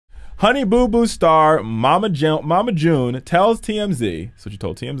Honey Boo Boo star Mama June tells TMZ, that's what she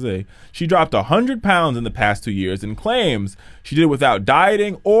told TMZ, she dropped 100 pounds in the past 2 years and claims she did it without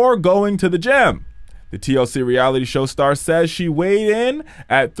dieting or going to the gym. The TLC reality show star says she weighed in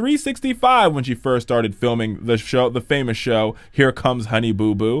at 365 when she first started filming the famous show Here Comes Honey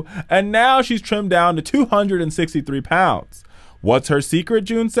Boo Boo, and now she's trimmed down to 263 pounds. What's her secret,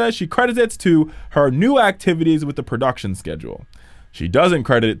 June says? She credits it to her new activities with the production schedule. She doesn't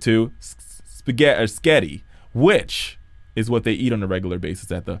credit it to sketti, which is what they eat on a regular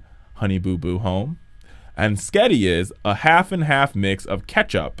basis at the Honey Boo Boo home. And sketti is a half and half mix of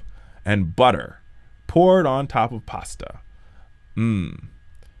ketchup and butter poured on top of pasta.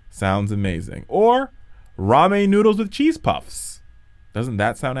 Sounds amazing. Or ramen noodles with cheese puffs. Doesn't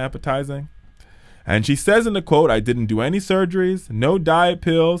that sound appetizing? And she says in the quote, I didn't do any surgeries, no diet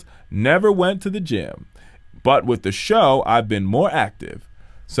pills, never went to the gym. But with the show, I've been more active.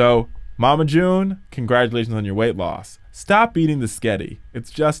 So, Mama June, congratulations on your weight loss. Stop eating the sketti.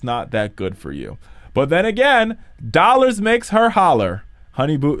 It's just not that good for you. But then again, dollars makes her holler.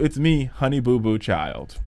 It's me, Honey Boo Boo child.